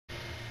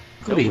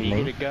Good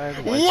evening. Wait!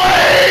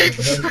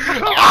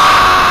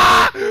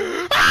 Ah!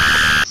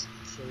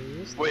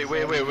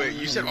 Wait.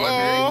 You said what,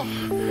 Barry?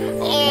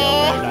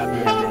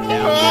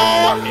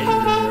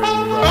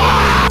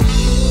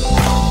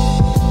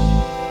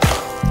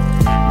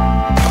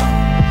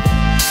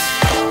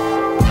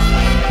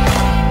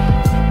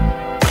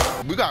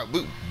 We got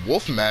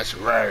wolf match,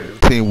 right?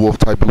 Team wolf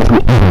type.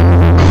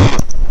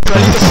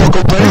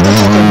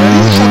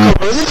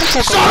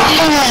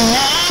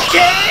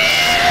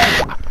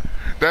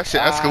 That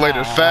shit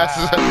escalated fast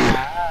as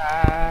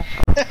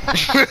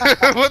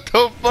what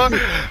the fuck?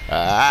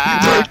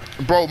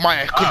 Bro,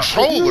 my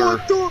controller.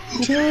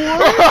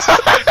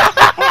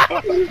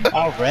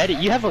 Already?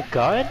 You have a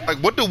gun? Like,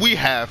 what do we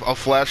have? A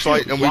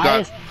flashlight, and we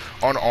got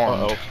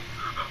unarmed.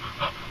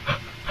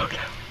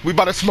 We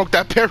about to smoke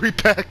that Perry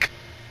pack.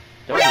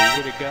 Don't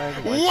you get a gun?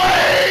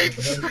 Wait!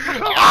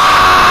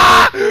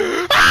 Ah!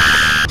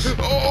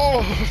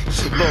 Oh!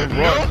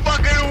 No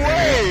fucking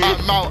way!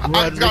 I'm out.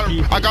 I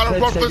gotta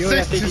run for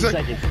 60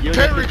 seconds.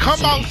 Perry,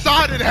 come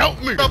outside and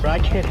help me! Bro, I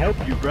can't help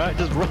you, bro.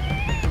 Just run.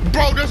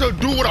 Bro, there's a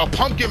dude with a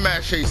pumpkin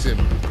mask chasing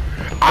me.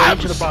 Bring him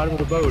to the bottom of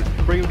the boat.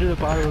 Bring him to the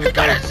bottom of the boat. He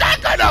got a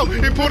shotgun out!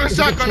 He pulled a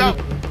shotgun out!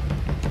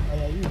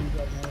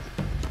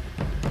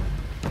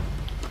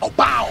 Oh,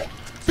 bow!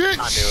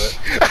 Bitch!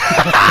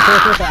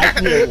 I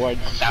knew it.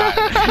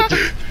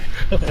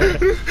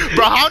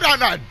 Bro, how did I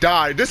not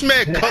die? This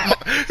man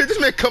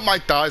cut my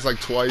thighs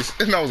like twice,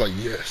 and I was like,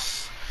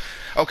 yes.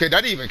 Okay,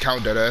 that didn't even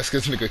count that ass,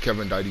 cause nigga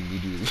Kevin died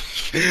immediately.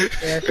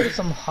 Yeah, there's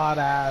some hot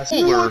ass.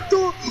 What?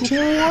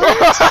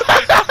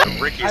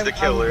 Ricky's the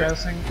killer. I'm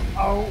guessing.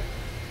 Oh.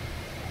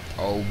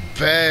 Oh,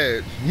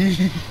 bad.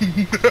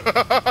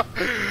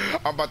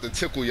 I'm about to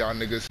tickle y'all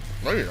niggas.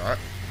 No, you're not.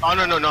 Oh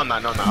no, I'm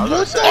not.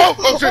 Oh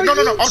shit, no.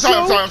 I'm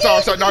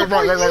sorry. No,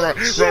 run.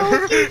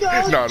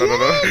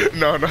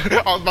 No. I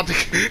was about to.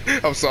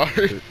 I'm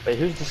sorry. Wait,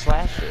 who's the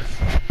slasher?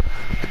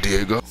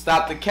 Diego.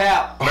 Stop the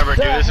cap. Remember,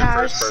 do this in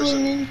first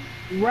person.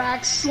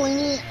 Rack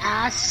slinging,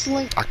 ass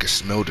sling. I can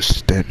smell the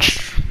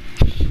stench.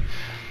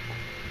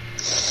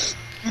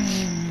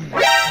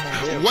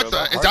 What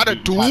the? Is that a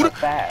dude?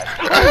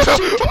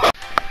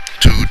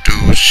 Two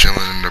dudes chilling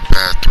in the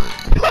bathroom.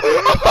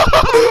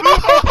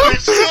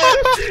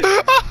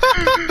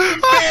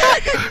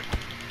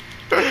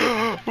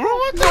 Bro,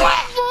 what the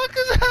fuck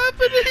is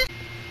happening?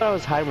 I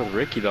was hiding with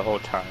Ricky the whole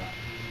time.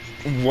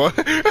 What?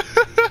 When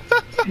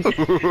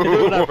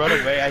I run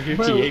away, I hear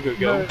Diego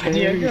go.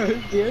 Diego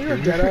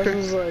deadass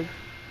was like.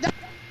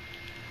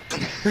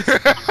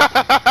 I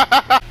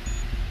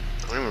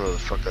don't even know where the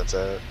fuck that's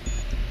at.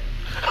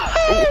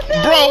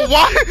 Bro,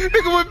 why?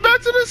 Nigga went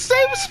back to the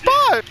same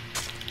spot.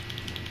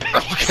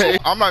 Okay,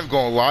 I'm not even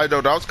gonna lie though,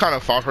 that was kind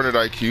of 500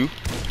 IQ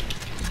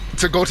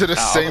to go to the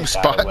same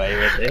spot.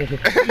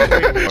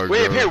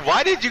 Wait, hey,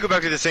 why did you go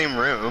back to the same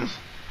room?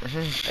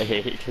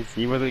 Because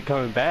he wasn't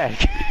coming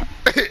back.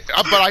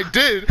 But I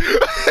did.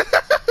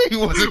 He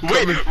wasn't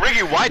coming. Wait,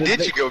 Ricky, why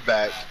did you go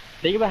back?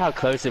 Think about how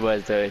close it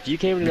was though. If you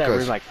came into that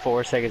room like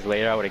 4 seconds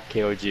later, I would have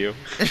killed you.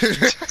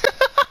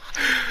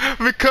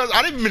 Because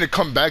I didn't mean to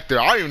come back there.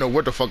 I didn't even know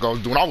what the fuck I was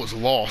doing. I was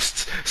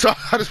lost. So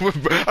I just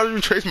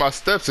retraced my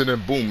steps and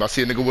then boom, I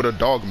see a nigga with a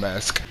dog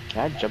mask.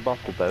 Can I jump off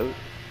the boat?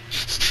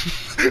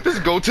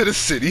 Just go to the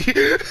city.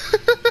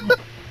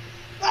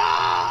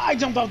 I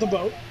jumped off the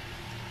boat.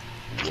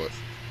 What?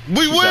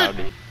 We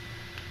win!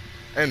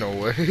 Ain't no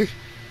way.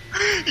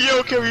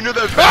 Yo, Kevin, you know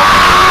that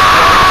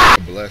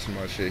Blast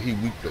my shit. He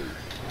weak though.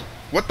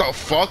 What the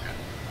fuck?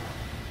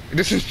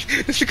 This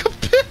shit come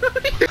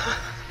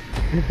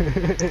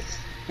Perry.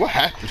 What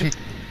happened?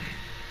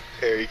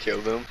 Harry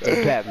killed him.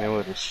 Batman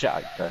with a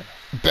shotgun.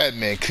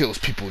 Batman kills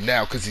people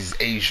now because he's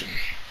Asian.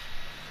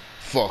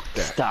 Fuck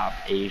that. Stop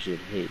Asian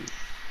hate.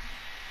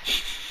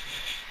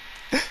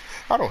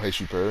 I don't hate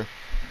you, Perry.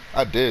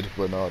 I did,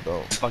 but no, I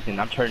don't. Fucking,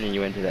 I'm turning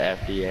you into the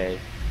FDA.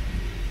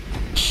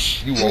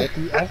 You won't.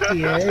 The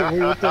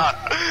FDA?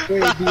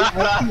 Wait, the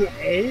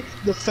FDA?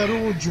 The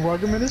Federal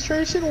Drug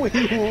Administration? Wait,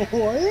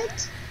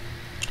 what?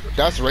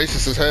 That's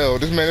racist as hell.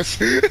 This man is.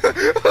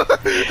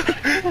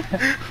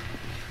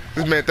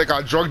 This man think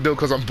I drug deal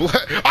because I'm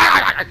black.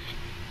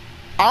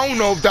 I don't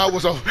know if that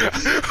was a.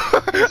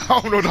 I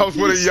don't know if that was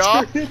one of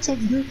y'all. You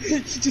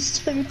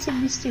just turned into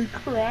Mr.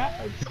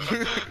 Krabs.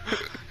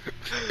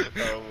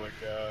 Oh my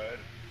god.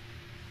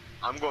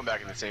 I'm going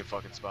back in the same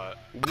fucking spot.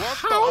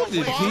 How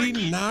did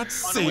he not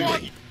see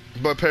me?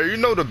 But Perry, you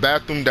know the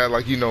bathroom that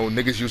like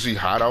niggas usually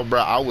hide out,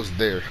 bro. I was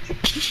there,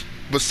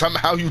 but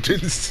somehow you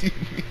didn't see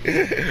me.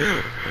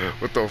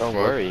 What the fuck? Don't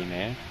worry,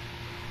 man.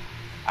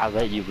 I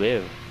let you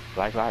live.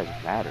 Black lives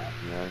matter,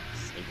 you know.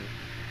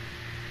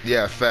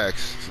 Yeah,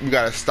 facts. We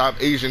gotta stop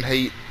Asian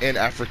hate and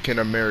African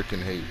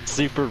American hate.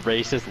 Super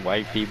racist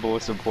white people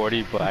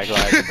supporting Black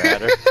Lives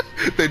Matter.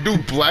 They do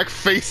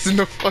blackface in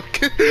the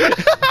fucking.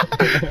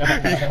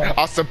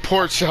 I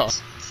support y'all.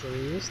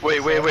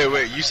 Wait.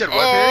 You said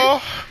what,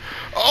 Perry?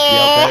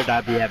 Y'all better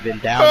not be having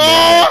down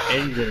there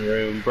in the engine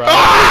room, bro.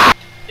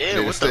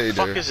 Ew, what the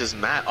fuck is this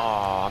mat?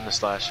 Oh, I'm the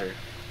slasher.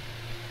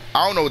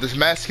 I don't know what this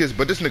mask is,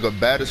 but this nigga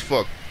bad as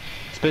fuck.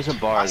 Spit some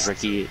bars,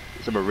 Ricky.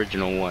 Some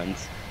original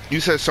ones. You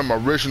said some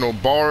original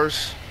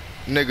bars,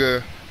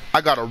 nigga.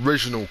 I got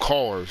original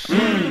cars,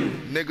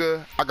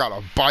 nigga. I got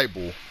a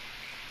Bible.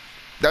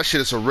 That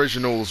shit is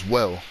original as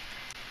well.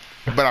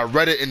 But I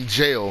read it in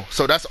jail,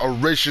 so that's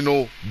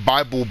original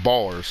Bible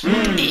bars.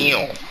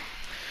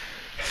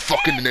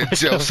 Fucking in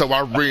jail, so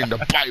I read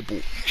the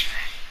Bible.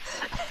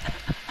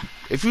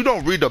 If you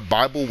don't read the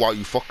Bible while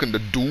you fucking the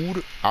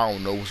dude, I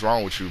don't know what's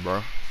wrong with you,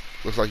 bro.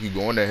 Looks like you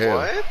going to hell.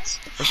 What?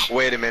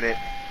 Wait a minute.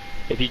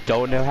 If you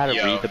don't know how to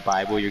read the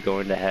Bible, you're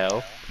going to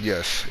hell.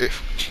 Yes.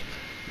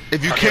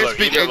 If you can't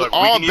speak English,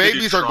 all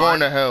babies are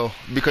going to hell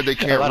because they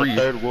can't read.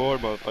 Third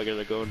world motherfuckers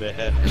are going to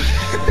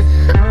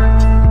hell.